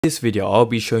This video I'll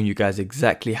be showing you guys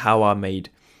exactly how I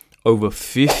made over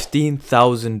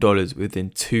 $15,000 within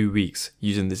 2 weeks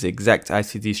using this exact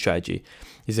ICT strategy.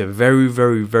 It's a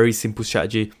very simple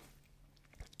strategy.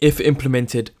 If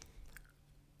implemented,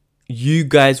 you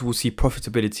guys will see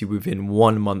profitability within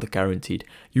 1 month guaranteed.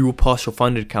 You will pass your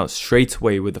funded account straight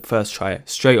away with the first try,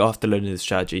 straight after learning the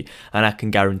strategy, and I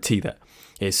can guarantee that.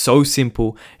 It's so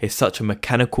simple, it's such a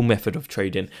mechanical method of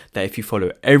trading that if you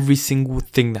follow every single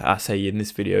thing that I say in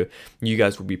this video, you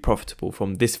guys will be profitable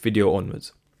from this video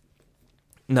onwards.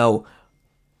 Now,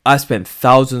 I spent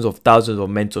thousands of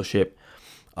mentorship.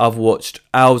 I've watched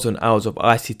hours and hours of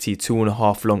ICT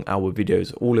 2.5 long hour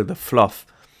videos, all of the fluff.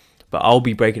 But I'll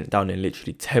be breaking it down in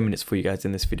literally 10 minutes for you guys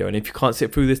in this video. And if you can't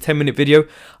sit through this 10-minute video,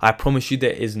 I promise you there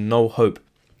is no hope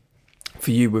for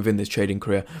you within this trading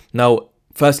career. Now,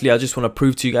 firstly, I just want to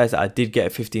prove to you guys that I did get a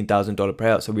 $15,000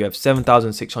 payout. So we have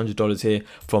 $7,600 here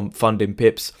from funding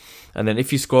pips. And then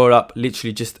if you scroll up,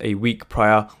 literally just a week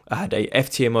prior, I had a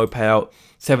FTMO payout,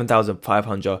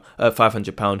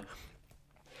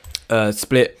 £7,500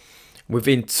 split.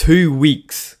 Within 2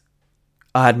 weeks,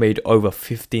 I had made over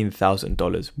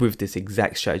 $15,000 with this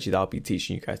exact strategy that I'll be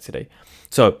teaching you guys today.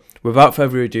 So without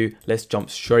further ado, let's jump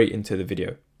straight into the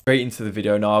video.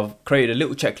 Now I've created a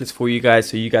little checklist for you guys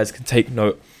so you guys can take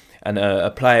note and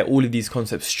apply all of these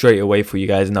concepts straight away for you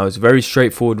guys. Now it's very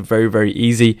straightforward, very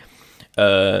easy,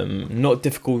 not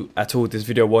difficult at all. This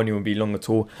video won't be long at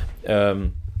all,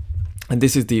 and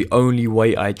this is the only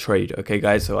way I trade. Okay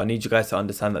guys, so I need you guys to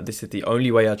understand that this is the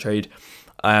only way I trade.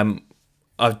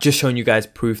 I've just shown you guys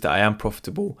proof that I am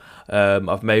profitable.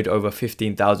 I've made over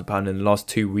 £15,000 in the last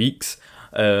 2 weeks,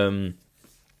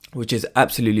 which is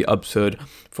absolutely absurd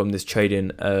from this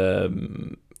trading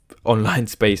online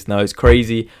space. Now it's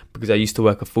crazy because I used to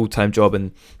work a full-time job,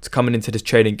 and it's coming into this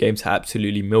trading game to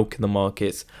absolutely milk in the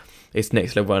markets. It's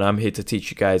next level, and I'm here to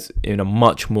teach you guys in a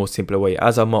much more simpler way.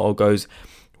 As our motto goes,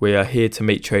 we are here to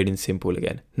make trading simple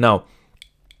again. Now,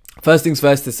 first things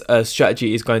first, this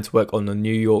strategy is going to work on the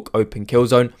New York open kill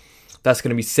zone. That's going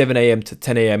to be 7 AM to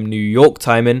 10 AM New York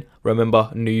timing. Remember,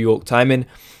 New York timing.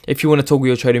 If you want to toggle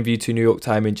your trading view to New York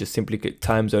timing, just simply click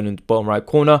time zone in the bottom right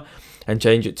corner and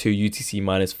change it to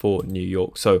UTC-4 New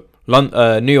York. So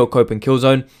New York open kill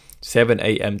zone, 7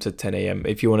 AM to 10 AM.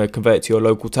 If you want to convert it to your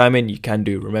local timing, you can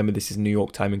do. Remember, this is New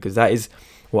York timing because that is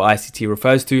what ICT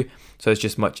refers to. So it's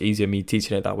just much easier me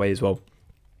teaching it that way as well.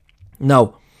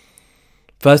 Now,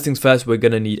 first things first, we're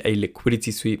going to need a liquidity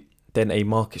sweep, then a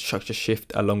market structure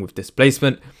shift along with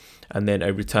displacement, and then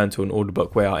a return to an order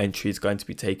book where our entry is going to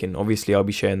be taken. Obviously, I'll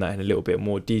be sharing that in a little bit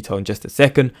more detail in just a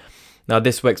second. Now,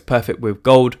 this works perfect with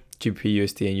gold,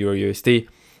 GBP/USD, and Euro USD.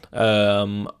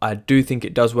 I do think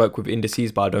it does work with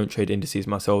indices, but I don't trade indices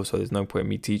myself, so there's no point in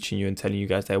me teaching you and telling you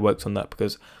guys that it works on that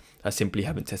because I simply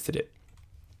haven't tested it.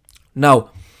 Now,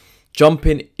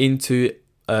 jumping into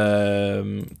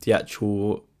the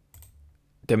actual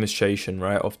demonstration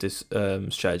of this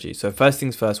strategy. So first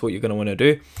things first, what you're going to want to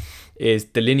do is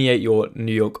delineate your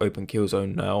New York open kill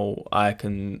zone. Now I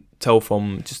can tell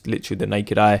from just literally the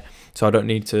naked eye, so I don't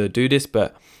need to do this,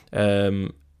 but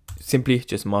simply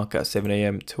just mark at 7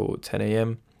 AM till 10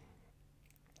 AM.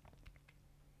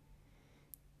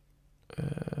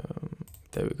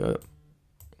 There we go.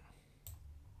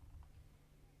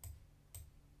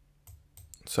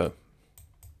 So let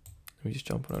me just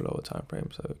jump on a lower time frame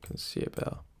so we can see it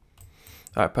better.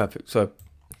 Alright, perfect. So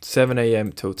 7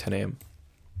 AM till 10 AM.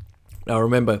 Now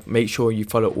remember, make sure you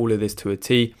follow all of this to a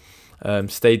T.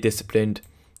 Stay disciplined.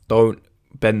 Don't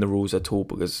bend the rules at all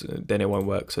because then it won't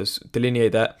work. So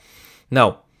delineate that.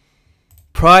 Now,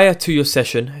 prior to your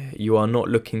session, you are not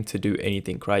looking to do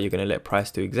anything, right? You're going to let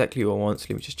price do exactly what it wants.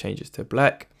 Let me just change this to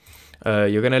black.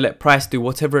 You're going to let price do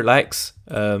whatever it likes.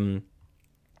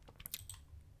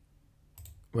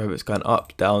 Whether it's going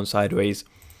up, down, sideways,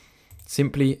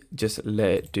 simply just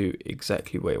let it do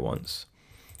exactly what it wants.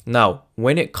 Now,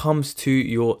 when it comes to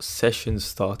your session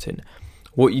starting,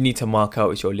 what you need to mark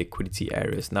out is your liquidity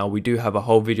areas. Now, we do have a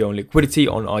whole video on liquidity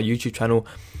on our YouTube channel,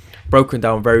 broken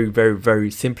down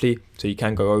very simply, so you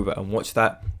can go over and watch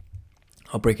that.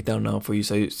 I'll break it down now for you.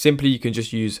 So simply, you can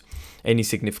just use any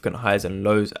significant highs and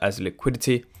lows as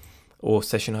liquidity, or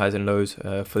session highs and lows.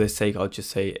 For this sake, I'll just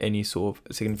say any sort of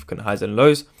significant highs and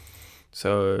lows.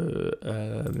 So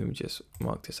let me just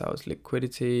mark this out as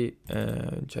liquidity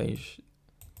and change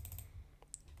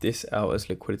this out as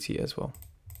liquidity as well.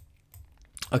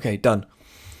 Okay, done.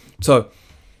 So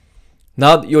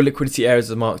now that your liquidity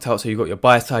areas are marked out, so you've got your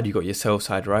buy side, you've got your sell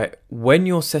side, right? When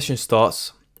your session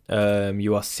starts,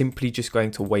 you are simply just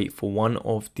going to wait for one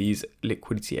of these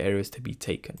liquidity areas to be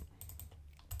taken.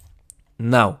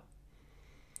 Now,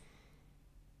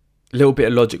 little bit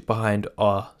of logic behind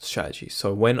our strategy.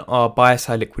 So when our buy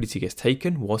side liquidity gets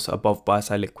taken, what's above buy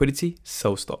side liquidity?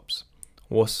 Sell stops.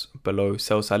 What's below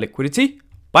sell side liquidity?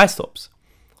 Buy stops.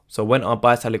 So when our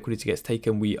buy side liquidity gets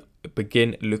taken, we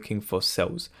begin looking for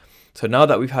sells. So now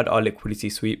that we've had our liquidity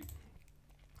sweep,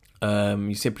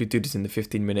 you simply do this in the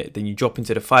 15-minute, then you drop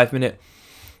into the 5-minute,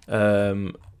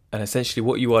 and essentially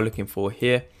what you are looking for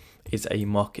here is a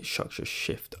market structure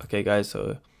shift. Okay, guys,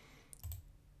 so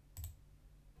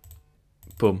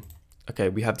boom. Okay,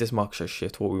 we have this market structure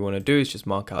shift. What we want to do is just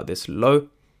mark out this low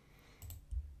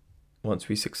once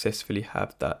we successfully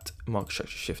have that market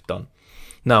structure shift done.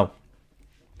 Now,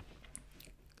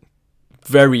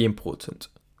 very important,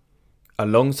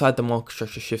 alongside the market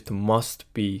structure shift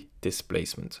must be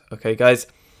displacement. Okay, guys,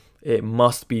 it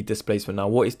must be displacement. Now,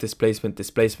 what is displacement?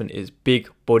 Displacement is big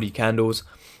body candles,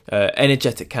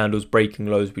 energetic candles breaking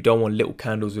lows. We don't want little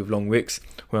candles with long wicks.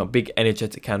 We want big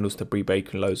energetic candles to be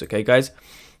breaking lows. Okay, guys,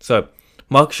 so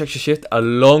market structure shift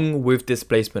along with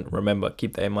displacement. Remember,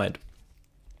 keep that in mind.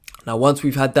 Now, once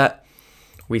we've had that,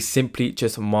 we simply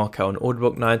just mark out an order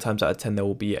block. 9 times out of 10 there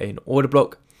will be an order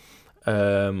block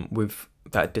with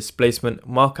that displacement.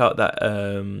 Mark out that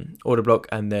order block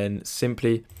and then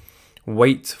simply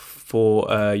wait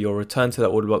for your return to that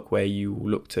order block where you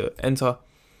look to enter.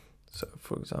 So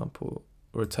for example,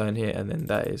 return here, and then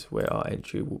that is where our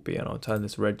entry will be, and I'll turn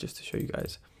this red just to show you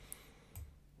guys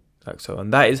like so.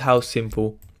 And that is how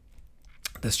simple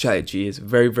the strategy is.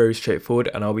 Very, very straightforward,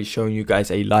 and I'll be showing you guys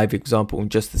a live example in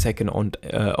just a second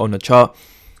on a chart,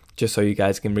 just so you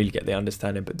guys can really get the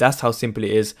understanding. But that's how simple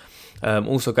it is.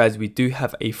 Also, guys, we do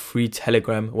have a free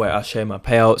Telegram where I share my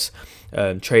payouts,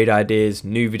 trade ideas,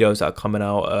 new videos that are coming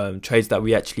out, trades that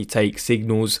we actually take,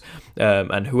 signals,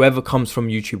 and whoever comes from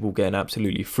YouTube will get an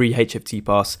absolutely free HFT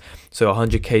pass. So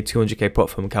 100k, 200k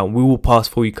platform account we will pass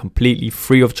for you completely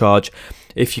free of charge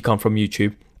if you come from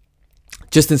YouTube,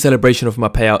 just in celebration of my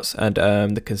payouts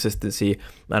and the consistency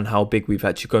and how big we've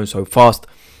actually grown so fast.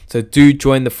 So do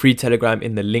join the free Telegram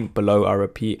in the link below. I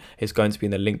repeat, it's going to be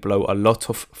in the link below. A lot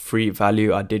of free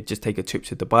value. I did just take a trip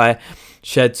to Dubai,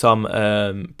 shared some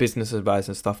business advice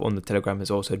and stuff on the Telegram as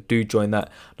well. So do join that.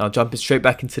 Now jumping straight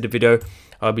back into the video,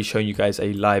 I'll be showing you guys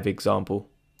a live example.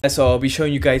 So I'll be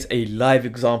showing you guys a live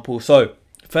example. So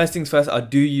first things first, I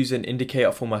do use an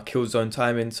indicator for my kill zone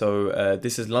timing. So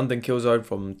this is London kill zone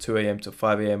from 2 AM to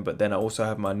 5 AM. But then I also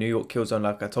have my New York kill zone,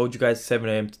 like I told you guys, 7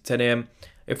 AM to 10 AM.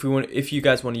 If you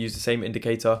guys want to use the same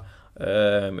indicator,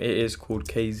 it is called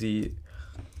KZ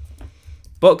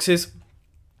boxes,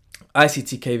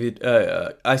 ICT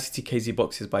KZ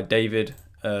boxes by David,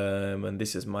 and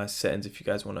this is my settings if you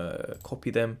guys want to copy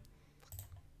them.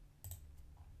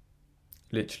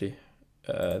 Literally,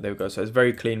 there we go. So it's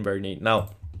very clean, very neat.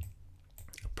 Now,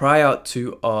 prior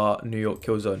to our New York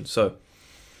kill zone, so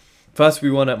first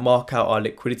we want to mark out our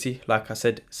liquidity. Like I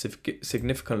said,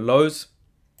 significant lows.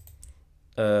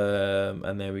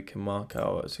 And then we can mark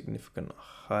our significant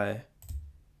high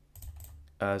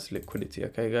as liquidity.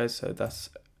 Okay, guys, so that's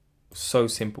so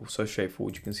simple, so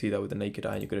straightforward. You can see that with the naked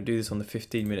eye. You're going to do this on the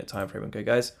 15-minute time frame. Okay,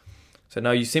 guys, so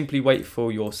now you simply wait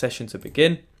for your session to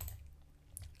begin.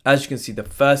 As you can see, the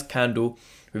first candle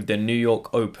with the New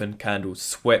York open candle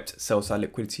swept sell side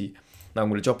liquidity. Now I'm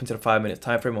going to drop into the 5-minute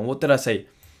time frame. And what did I say?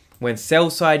 When sell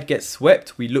side gets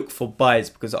swept, we look for buys,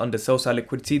 because under sell side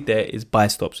liquidity, there is buy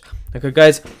stops. Okay,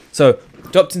 guys, so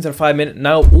dropped into the 5-minute.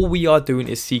 Now, all we are doing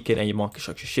is seeking a market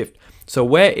structure shift. So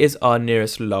where is our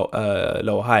nearest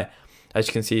lower high? As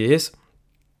you can see, here's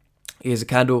a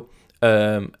candle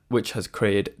which has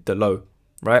created the low,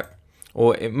 right?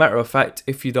 Or in matter of fact,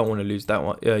 if you don't want to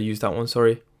use that one,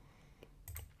 sorry,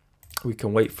 we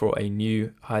can wait for a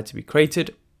new high to be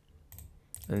created.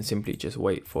 And simply just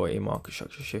wait for a market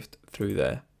structure shift through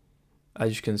there.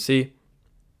 As you can see,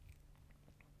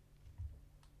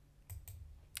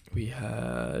 we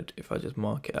had, if I just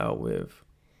mark it out with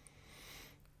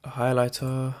a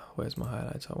highlighter, where's my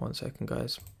highlighter? 1 second,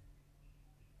 guys.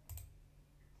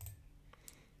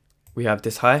 We have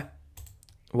this high.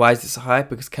 Why is this a high?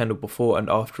 Because candle before and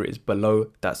after it is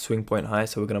below that swing point high.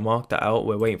 So we're going to mark that out.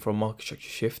 We're waiting for a market structure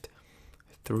shift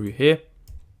through here.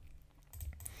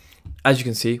 As you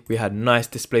can see, we had nice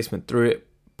displacement through it,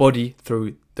 body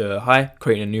through the high,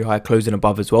 creating a new high, closing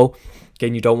above as well.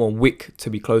 Again, you don't want wick to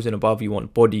be closing above, you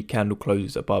want body candle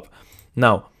closes above.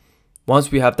 Now, once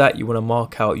we have that, you want to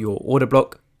mark out your order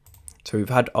block. So we've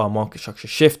had our market structure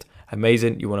shift,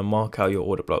 amazing. You want to mark out your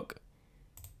order block.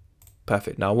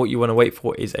 Perfect. Now, what you want to wait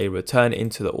for is a return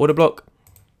into the order block.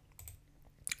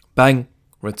 Bang.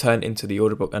 Return into the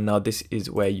order block, and now this is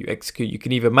where you execute. You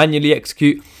can either manually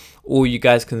execute or you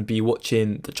guys can be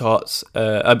watching the charts.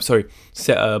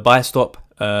 Set a buy stop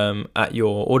at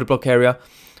your order block area.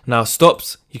 Now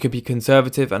stops, you can be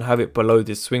conservative and have it below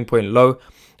this swing point low,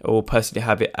 or personally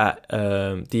have it at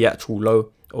the actual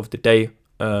low of the day,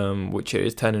 which it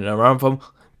is turning around from.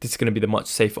 This is going to be the much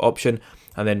safer option,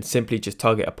 and then simply just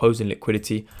target opposing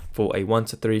liquidity for a 1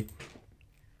 to 3.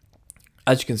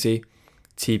 As you can see,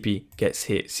 TP gets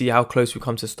hit. See how close we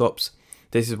come to stops?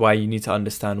 This is why you need to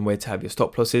understand where to have your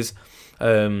stop losses.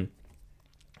 Having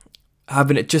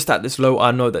it just at this low,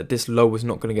 I know that this low was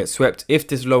not going to get swept. If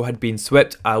this low had been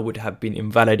swept, I would have been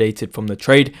invalidated from the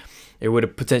trade. It would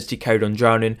have potentially carried on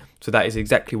drowning. So that is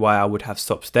exactly why I would have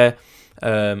stops there.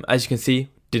 As you can see,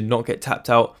 did not get tapped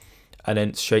out, and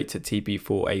then straight to TP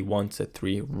for a 1 to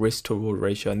 3 risk to reward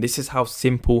ratio. And this is how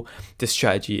simple this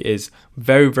strategy is.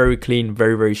 Very, very clean,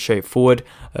 very, very straightforward.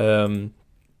 Other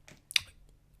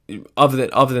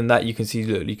than that, you can see,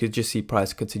 look, you could just see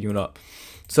price continuing up.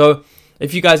 So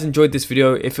if you guys enjoyed this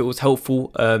video, if it was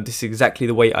helpful, this is exactly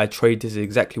the way I trade. This is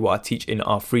exactly what I teach in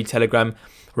our free Telegram.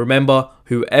 Remember,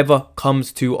 whoever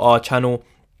comes to our channel,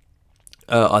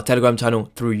 our Telegram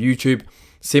channel through YouTube,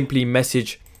 simply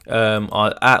message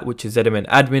our which is ZMN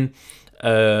admin,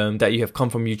 that you have come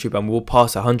from YouTube, and we'll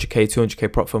pass 100k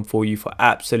 200k prop firm for you for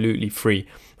absolutely free.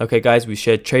 Okay guys, we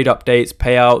share trade updates,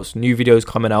 payouts, new videos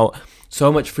coming out,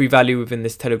 so much free value within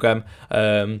this Telegram,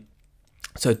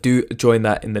 so do join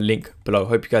that in the link below.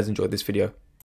 Hope you guys enjoyed this video.